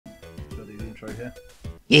intro here.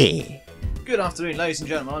 Yeah. Good afternoon, ladies and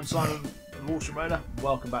gentlemen. I'm Simon from WalshamRaider.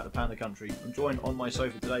 Welcome back to Panda Country. I'm joined on my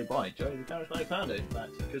sofa today by Joe, the charismatic Panda, in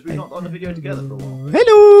fact, because we've not done a video together for a while.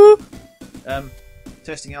 Hello.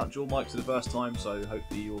 Testing out dual mics for the first time, so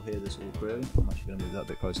hopefully you'll hear this all clearly. I'm actually going to move that a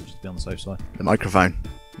bit closer just to be on the safe side. The microphone.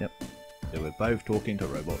 Yep. So we're both talking to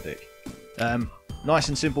Robot Dick. Nice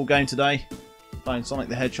and simple game today. Playing Sonic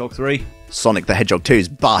the Hedgehog 3. Sonic the Hedgehog 2's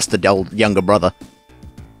bastard old younger brother.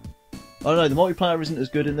 I don't know, the multiplayer isn't as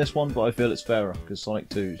good in this one, but I feel it's fairer, because Sonic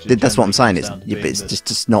 2 is just That's what I'm saying. generally It's down to being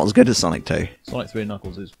just not as good as Sonic 2. Sonic 3 and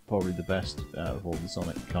Knuckles is probably the best out of all the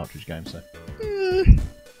Sonic cartridge games, so.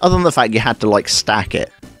 Other than the fact you had to like stack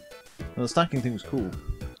it Well, the stacking thing was cool.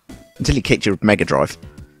 until you kicked your Mega Drive.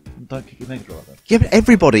 Don't kick your Mega Drive then. Yeah, but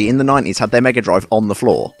everybody in the 90s had their Mega Drive on the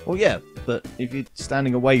floor. Well, yeah, but if you're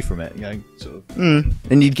standing away from it, you know, sort of.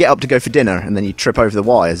 And you'd get up to go for dinner, and then you'd trip over the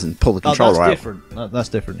wires and pull the controller that's out. different. That's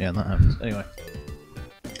different, yeah, that happens. Anyway.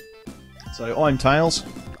 So, I'm Tails.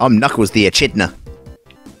 I'm Knuckles the Echidna.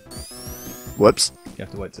 Whoops. You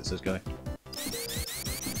have to wait till it says go.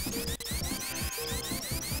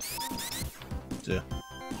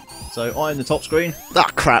 So, I'm the top screen. Ah,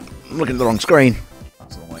 crap. I'm looking at the wrong screen.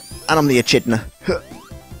 That's the wrong way. And I'm the Echidna. Okay,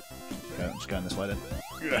 I'm just going this way then.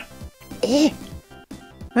 Yeah.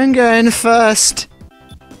 I'm going first.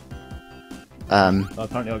 Oh,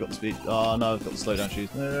 apparently I got the speed. Oh no, I've got the slow down shoes.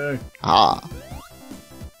 No.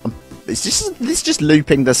 It's just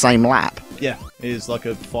looping the same lap. Yeah, it is like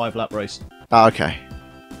a 5-lap race. Oh, okay.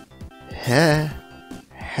 Huh.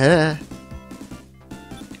 Huh.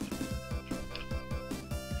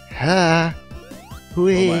 Huh. I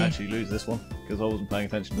might actually lose this one because I wasn't paying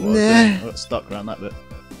attention to what I was doing. I got stuck around that bit.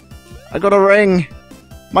 I got a ring.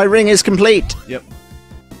 My ring is complete. Yep.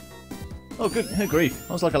 Oh, good grief!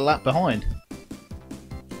 I was like a lap behind.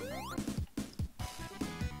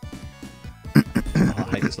 Oh,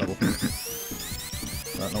 I hate this level.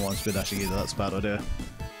 I don't know why I'm speed dashing either. That's a bad idea.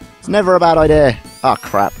 It's never a bad idea. Oh,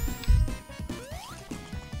 crap.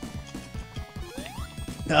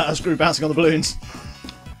 Ah, screw bouncing on the balloons.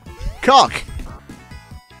 Cock!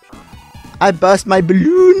 I burst my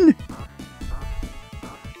balloon.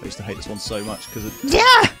 I used to hate this one so much because of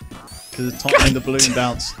Yeah! the time the balloon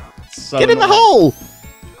bounce. So Get in the annoying. hole!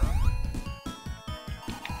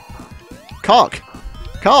 Cock!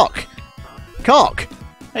 Cock! Cock!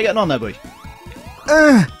 How you getting on there, boy?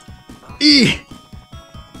 You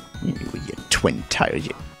with your twin toes,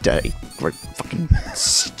 you dirty, great fucking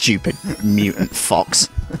stupid mutant fox.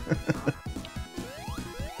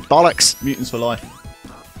 Bollocks! Mutants for life.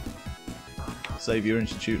 Saviour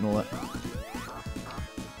Institute and all that.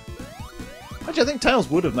 Actually, I think Tails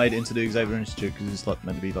would have made it into the Xavier Institute because it's like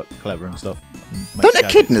meant to be like clever and stuff. And Don't make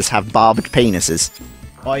echidnas have barbed penises?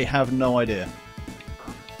 I have no idea.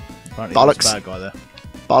 Apparently Bollocks. there's a bad guy there.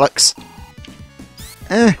 Bollocks.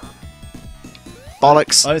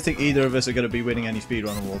 Bollocks. I don't think either of us are going to be winning any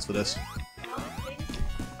speedrun awards for this.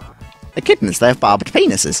 Echidnas, they have barbed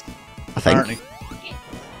penises. I think. Apparently.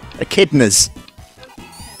 Echidnas.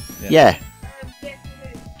 Yeah.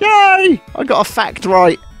 Yay! I got a fact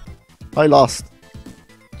right. I lost.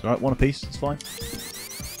 It's alright, one apiece, it's fine.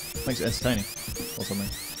 Makes it entertaining. Or something.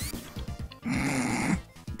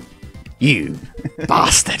 You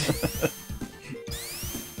bastard.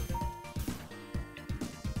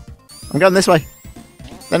 I'm going this way.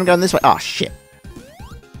 Then I'm going this way. Ah, shit.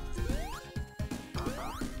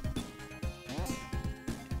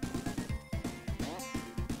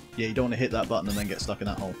 Yeah, you don't want to hit that button and then get stuck in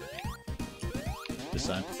that hole. Just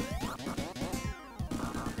saying.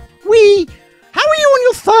 Wee! How are you on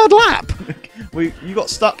your third lap? You got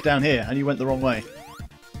stuck down here and you went the wrong way.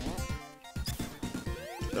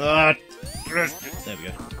 There we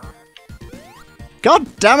go. God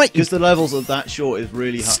damn it! You Because the levels of that short is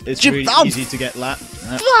really hard. It's really easy to get lap.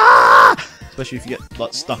 Especially if you get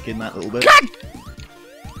like stuck in that little bit. God!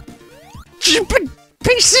 Stupid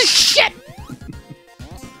piece of shit!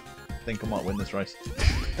 I think I might win this race.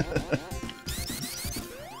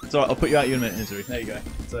 It's alright, I'll put you out of your misery. There you go.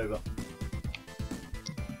 It's over.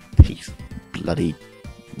 You bloody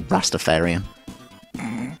Rastafarian.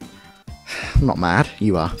 I'm not mad.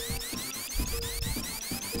 You are.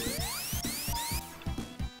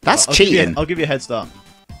 That's cheating. I'll give you a head start.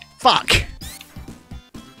 Fuck.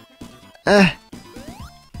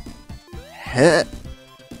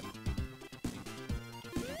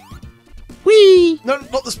 Whee! No,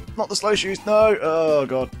 not the slow shoes. No. Oh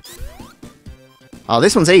god. Oh,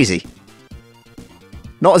 this one's easy.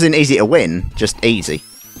 Not as in easy to win, just easy.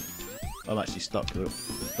 I'm actually stuck.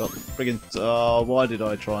 Friggin'. Oh, why did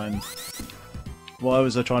I try and? Why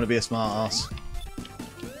was I trying to be a smart ass?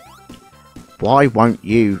 Why won't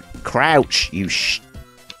you crouch, you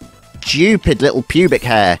stupid little pubic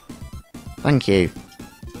hair? Thank you.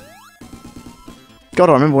 God,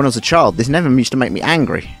 I remember when I was a child, this never used to make me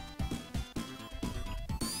angry.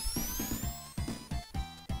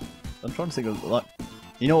 I'm trying to think of, like,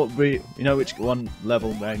 you know which one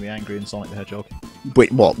level made me angry in Sonic the Hedgehog?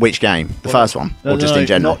 Which game? The first one? Or just in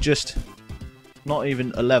general? Not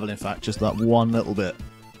even a level, in fact, just that one little bit.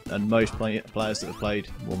 And most players that have played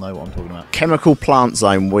will know what I'm talking about. Chemical Plant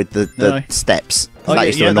Zone with the steps. Oh, that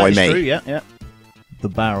used to annoy me. True, yeah. The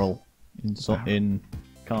barrel in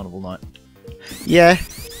Carnival Night. Yeah.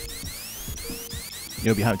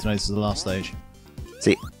 You'll be happy to know this is the last stage.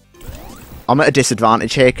 See, I'm at a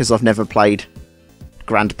disadvantage here because I've never played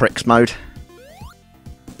Grand Prix mode.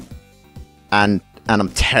 And I'm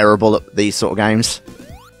terrible at these sort of games.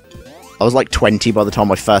 I was like 20 by the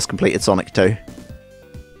time I first completed Sonic 2.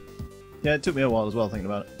 Yeah, it took me a while as well thinking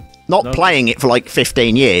about it. Not playing it for like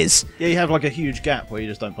 15 years. Yeah, you have like a huge gap where you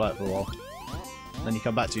just don't play it for a while. Then you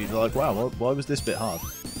come back to it, you're like, wow, why was this bit hard?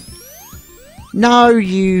 No,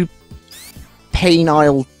 you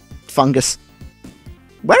penile fungus.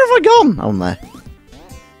 Where have I gone? On there.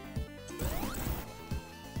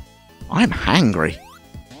 I'm hangry.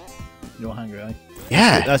 You're hungry, eh?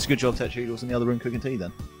 Yeah. That's a good job Tetsuya was in the other room cooking tea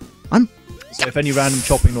then. So if any random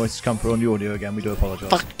chopping noises come through on the audio again, we do apologise.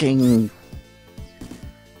 Fucking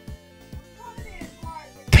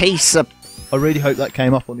piece of... I really hope that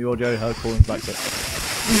came up on the audio, her calling back to...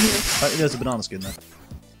 Oh, there's a banana skin there.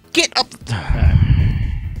 Get up!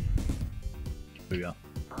 Here we are.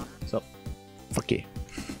 What's up? Fuck you.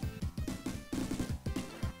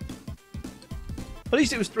 At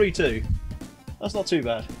least it was 3-2. That's not too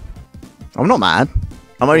bad. I'm not mad.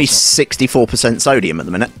 I'm only 64% sodium at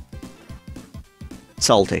the minute.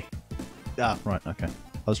 Salty. Ah, right, okay. I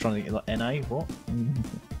was trying to think, like, NA, what?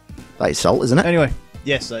 That is salt, isn't it? Anyway,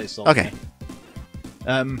 yes, that is salt. Okay.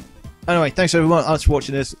 Anyway, thanks everyone else for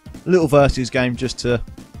watching this little versus game just to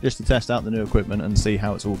test out the new equipment and see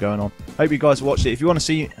how it's all going on. Hope you guys have watched it. If you want to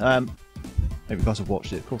see, hope you guys have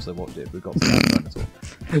watched it. Of course they've watched it. We've got to at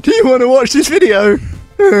all. Do you want to watch this video?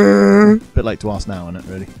 Bit late to ask now, isn't it?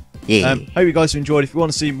 Really. Yeah. Hope you guys have enjoyed. If you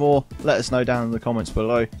want to see more, let us know down in the comments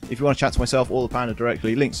below. If you want to chat to myself or the Panda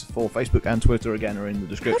directly, links for Facebook and Twitter again are in the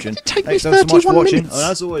description. Thanks so much for watching. And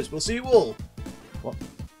as always, we'll see you all. What?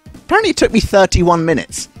 Apparently it took me 31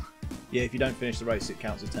 minutes. Yeah, if you don't finish the race, it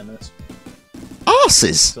counts as 10 minutes.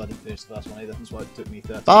 Arses! So I didn't finish the first one either. That's why it took me 30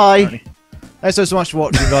 minutes. Bye! Thanks so much for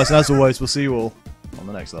watching, guys. And as always, we'll see you all on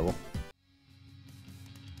the next level.